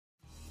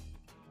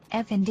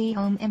F&D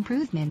Home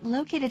Improvement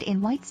located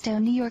in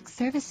Whitestone, New York,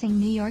 servicing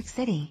New York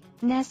City,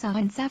 Nassau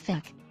and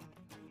Suffolk.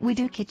 We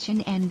do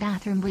kitchen and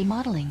bathroom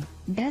remodeling,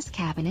 best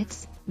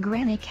cabinets,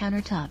 granite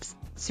countertops,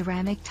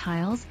 ceramic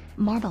tiles,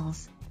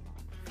 marbles,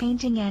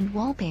 painting and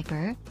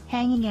wallpaper,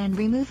 hanging and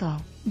removal.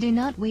 Do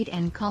not wait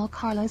and call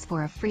Carlos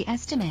for a free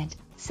estimate.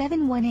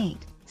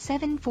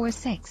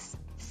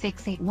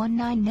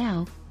 718-746-6819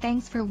 now.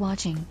 Thanks for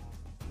watching.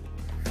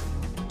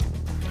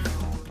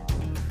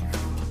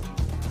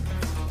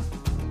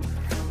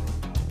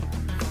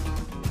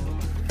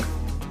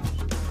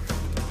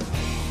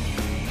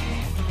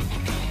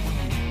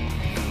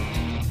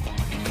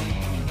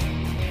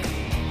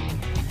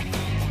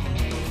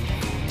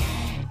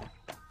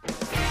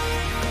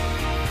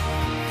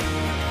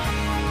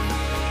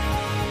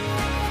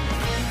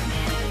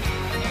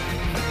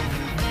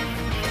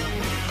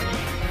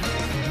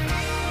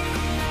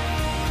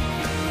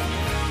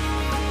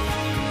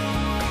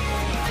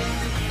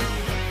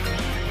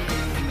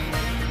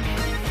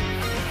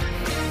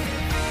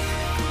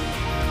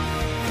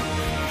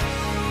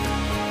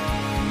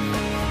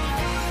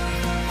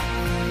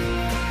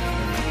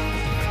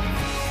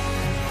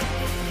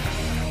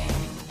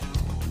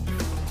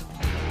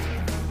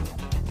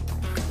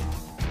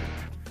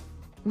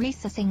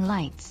 Recessing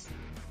lights.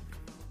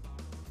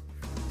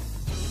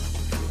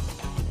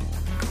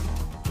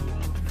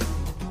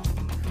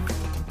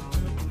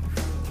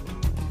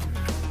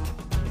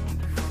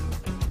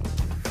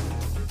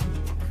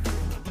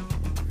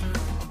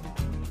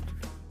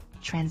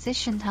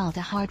 Transition tile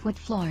to hardwood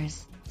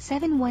floors.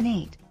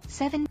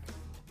 718-7.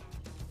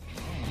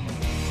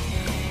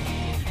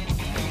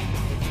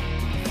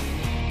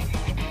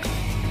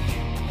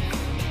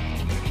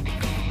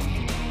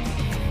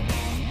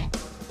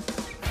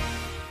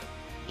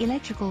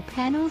 Electrical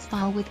panels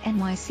file with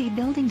NYC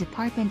Building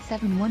Department.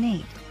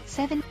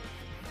 718-7.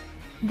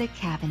 The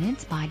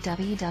Cabinets by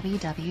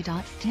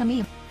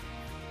www.fmi.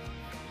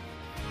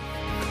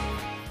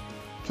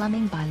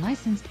 Plumbing by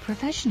licensed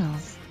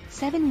professionals.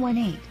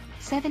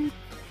 718-7.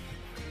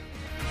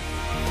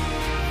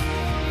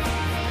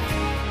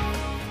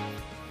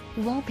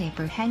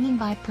 Wallpaper hanging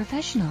by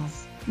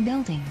professionals,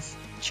 buildings,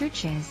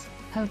 churches,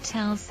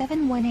 hotels.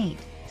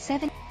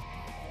 718-7.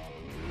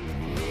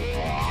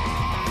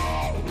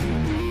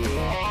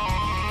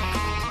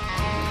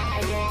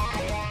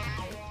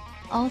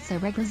 Also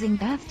reglassing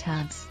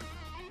bathtubs.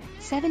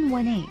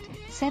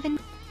 718-7.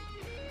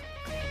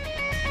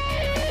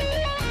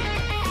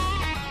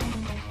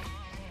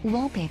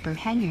 Wallpaper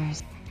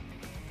hangers.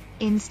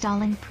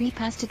 Installing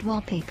pre-pasted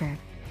wallpaper.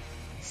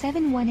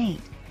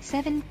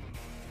 718-7.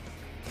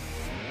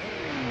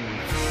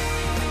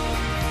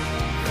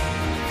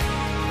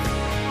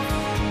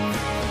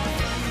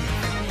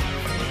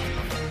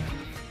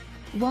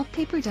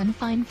 Wallpaper done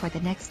fine for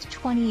the next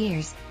 20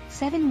 years.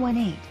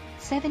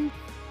 718-7.